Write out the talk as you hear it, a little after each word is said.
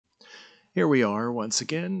Here we are once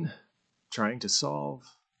again, trying to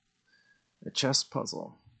solve a chess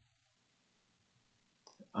puzzle.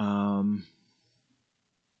 I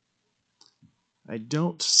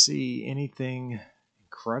don't see anything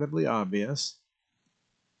incredibly obvious.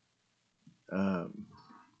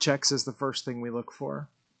 Checks is the first thing we look for,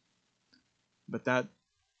 but that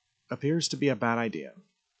appears to be a bad idea.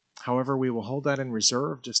 However, we will hold that in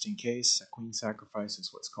reserve just in case a queen sacrifice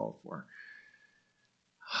is what's called for.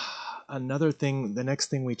 Another thing, the next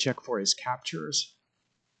thing we check for is captures.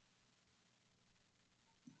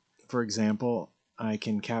 For example, I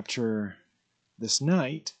can capture this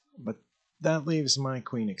knight, but that leaves my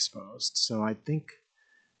queen exposed, so I think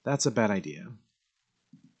that's a bad idea.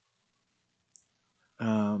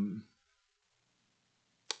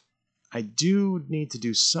 I do need to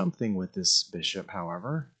do something with this bishop,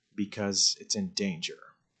 however, because it's in danger.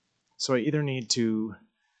 So I either need to...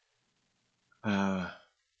 well,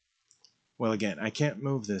 again, I can't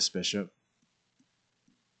move this bishop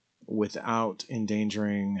without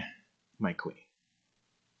endangering my queen.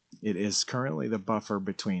 It is currently the buffer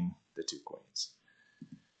between the two queens.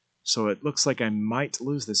 So it looks like I might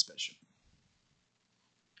lose this bishop.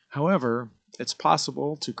 However, it's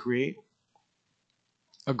possible to create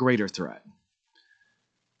a greater threat.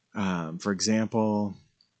 For example,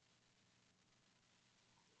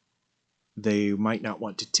 they might not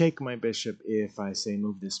want to take my bishop if I say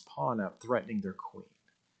move this pawn up, threatening their queen.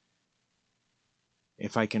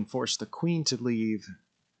 If I can force the queen to leave,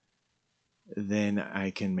 then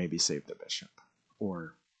I can maybe save the bishop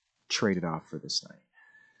or trade it off for this knight.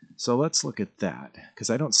 So let's look at that,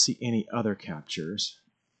 because I don't see any other captures.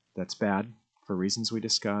 That's bad for reasons we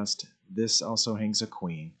discussed. This also hangs a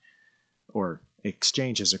queen, or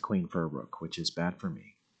exchanges a queen for a rook, which is bad for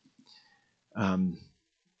me.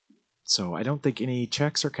 So I don't think any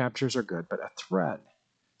checks or captures are good, but a threat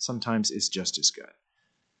sometimes is just as good.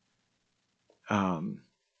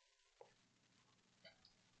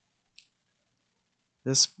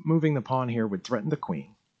 This moving the pawn here would threaten the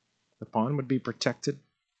queen. The pawn would be protected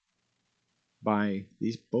by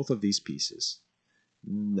both of these pieces.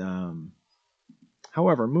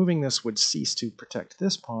 However, moving this would cease to protect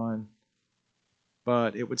this pawn,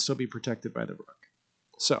 but it would still be protected by the rook.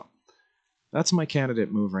 So that's my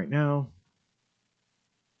candidate move right now.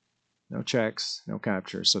 No checks, no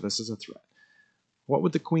capture, so this is a threat. What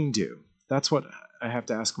would the queen do? That's what I have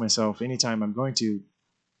to ask myself anytime I'm going to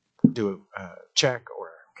do a check or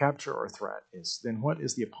capture or threat, is then what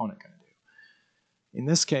is the opponent going to do? In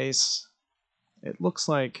this case, it looks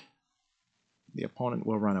like the opponent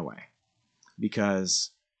will run away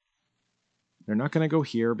because they're not going to go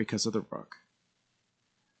here because of the rook.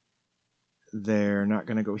 They're not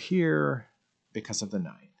going to go here because of the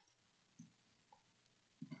knight.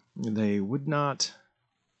 They would not...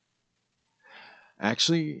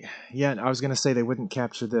 Actually, yeah, I was going to say they wouldn't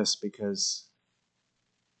capture this because...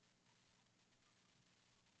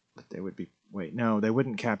 But they would be... Wait, no, they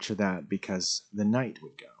wouldn't capture that because the knight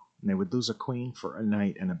would go. And they would lose a queen for a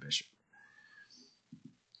knight and a bishop.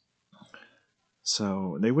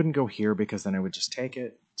 So they wouldn't go here because then I would just take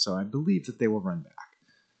it. So I believe that they will run back.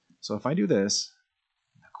 So if I do this,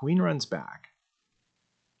 the queen runs back.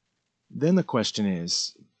 Then the question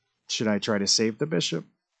is, should I try to save the bishop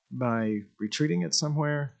by retreating it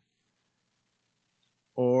somewhere?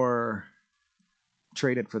 Or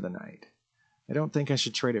trade it for the knight? I don't think I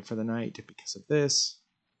should trade it for the knight because of this.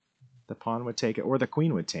 The pawn would take it, or the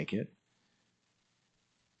queen would take it.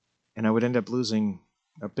 And I would end up losing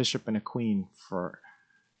a bishop and a queen for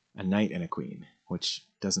a knight and a queen, which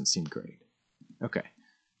doesn't seem great. Okay,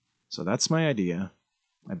 so that's my idea.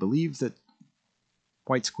 I believe that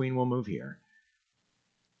white's queen will move here.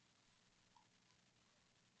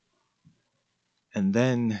 And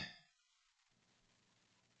then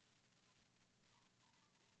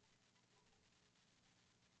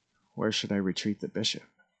where should I retreat the bishop?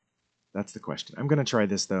 That's the question. I'm going to try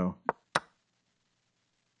this, though.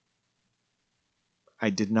 I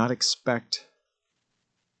did not expect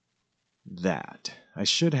that. I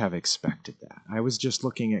should have expected that. I was just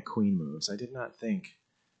looking at queen moves. I did not think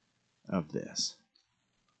of this.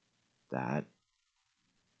 That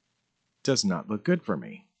does not look good for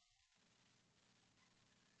me.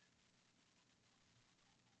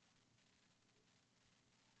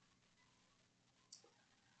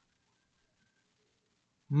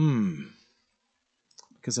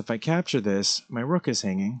 Because if I capture this, my rook is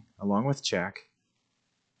hanging, along with check.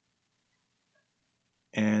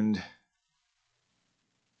 And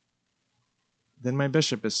then my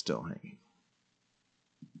bishop is still hanging.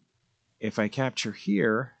 If I capture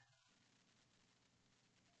here,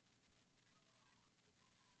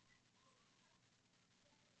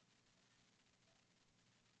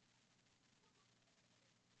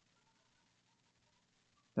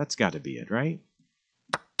 That's got to be it, right?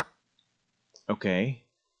 Okay.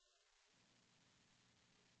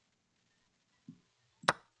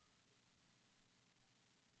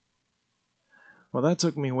 Well, that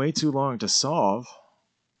took me way too long to solve.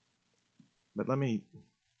 But let me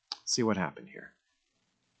see what happened here.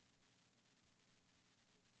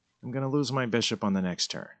 I'm going to lose my bishop on the next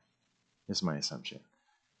turn, is my assumption.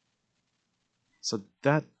 So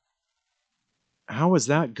that... How was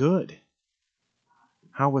that good?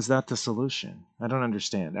 How was that the solution? I don't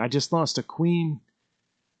understand. I just lost a queen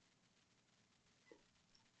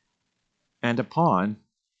and a pawn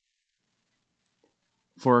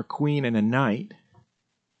for a queen and a knight,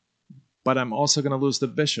 but I'm also going to lose the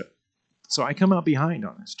bishop. So I come out behind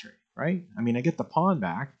on this tree, right? I mean, I get the pawn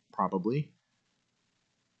back, probably.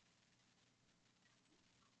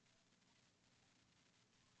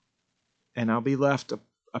 And I'll be left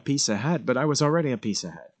a piece ahead, but I was already a piece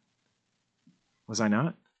ahead. Was I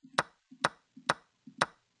not?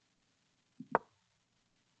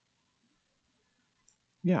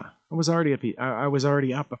 Yeah, I was already I was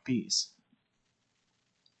already up a piece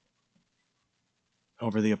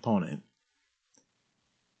over the opponent.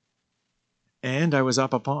 And I was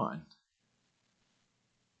up a pawn.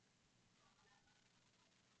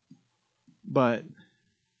 But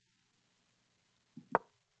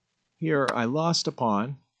here I lost a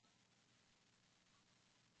pawn,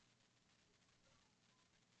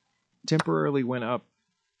 temporarily went up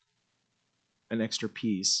an extra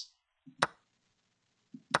piece.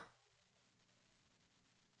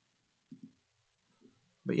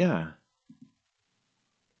 But yeah,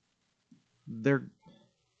 they're...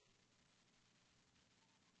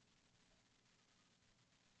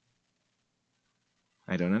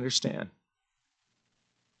 I don't understand.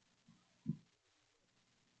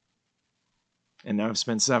 And now I've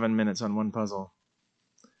spent 7 minutes on one puzzle.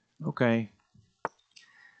 Okay.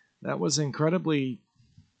 That was incredibly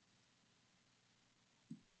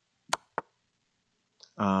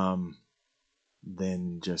than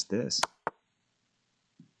just this.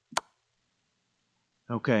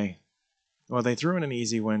 Okay. Well, they threw in an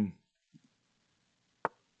easy one,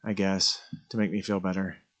 I guess, to make me feel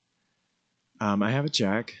better. I have a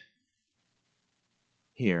check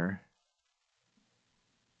here.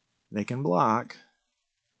 They can block,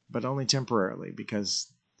 but only temporarily, because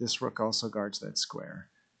this rook also guards that square.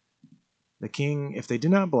 The king, if they do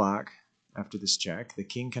not block after this check, the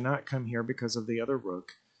king cannot come here because of the other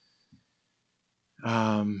rook.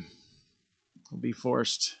 Will be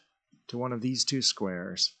forced to one of these two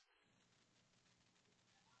squares.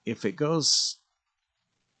 If it goes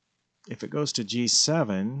to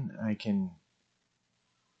g7, I can...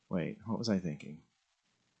 Wait, what was I thinking?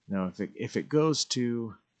 No, if it goes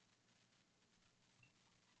to...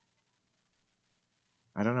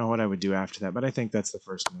 I don't know what I would do after that, but I think that's the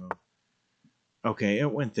first move. Okay,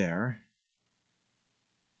 it went there.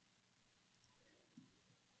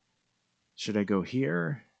 Should I go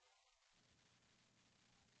here?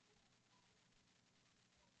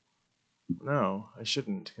 No, I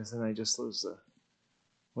shouldn't, because then I just lose the...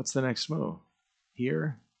 What's the next move?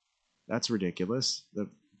 Here? That's ridiculous.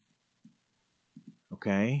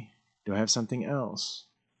 Okay, do I have something else?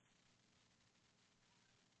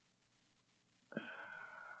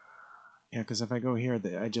 Yeah, because if I go here,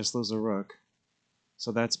 I just lose a rook.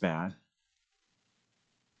 So that's bad.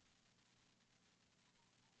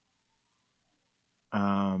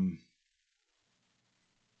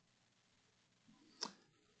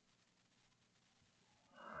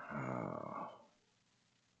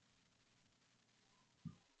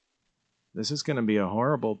 This is going to be a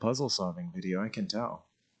horrible puzzle solving video, I can tell.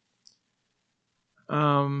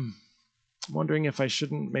 Wondering if I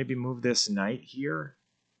shouldn't maybe move this knight here,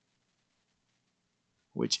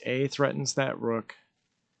 which A, threatens that rook,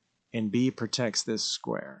 and B, protects this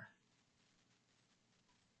square.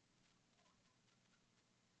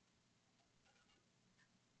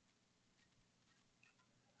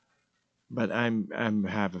 But I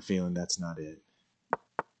have a feeling that's not it.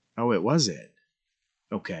 Oh, it was it.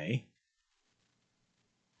 Okay.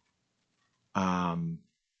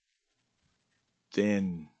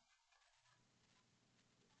 Then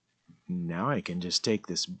now I can just take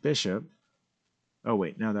this bishop. Oh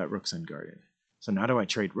wait, now that rook's unguarded. So now do I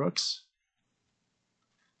trade rooks?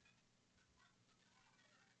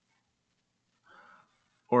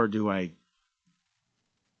 Or do I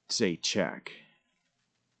say check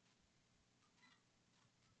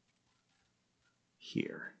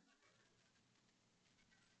here?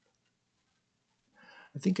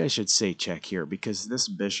 I think I should say check here because this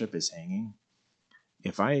bishop is hanging.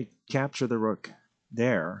 If I capture the rook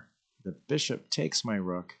there, the bishop takes my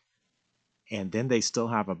rook, and then they still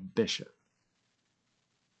have a bishop.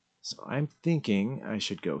 So I'm thinking I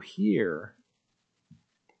should go here.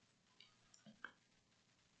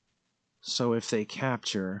 So if they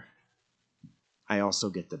capture, I also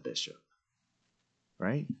get the bishop,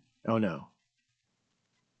 right? Oh no.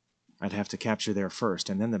 I'd have to capture there first,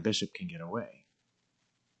 and then the bishop can get away.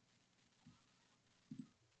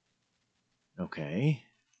 Okay.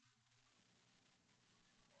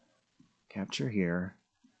 Capture here.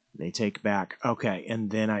 They take back. Okay, and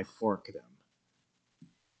then I fork them.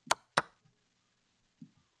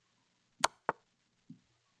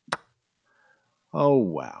 Oh,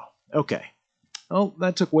 wow. Okay. Oh,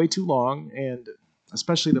 that took way too long, and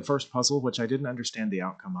especially the first puzzle, which I didn't understand the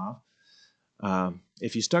outcome of.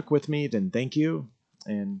 If you stuck with me, then thank you,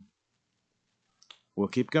 and we'll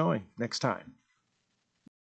keep going next time.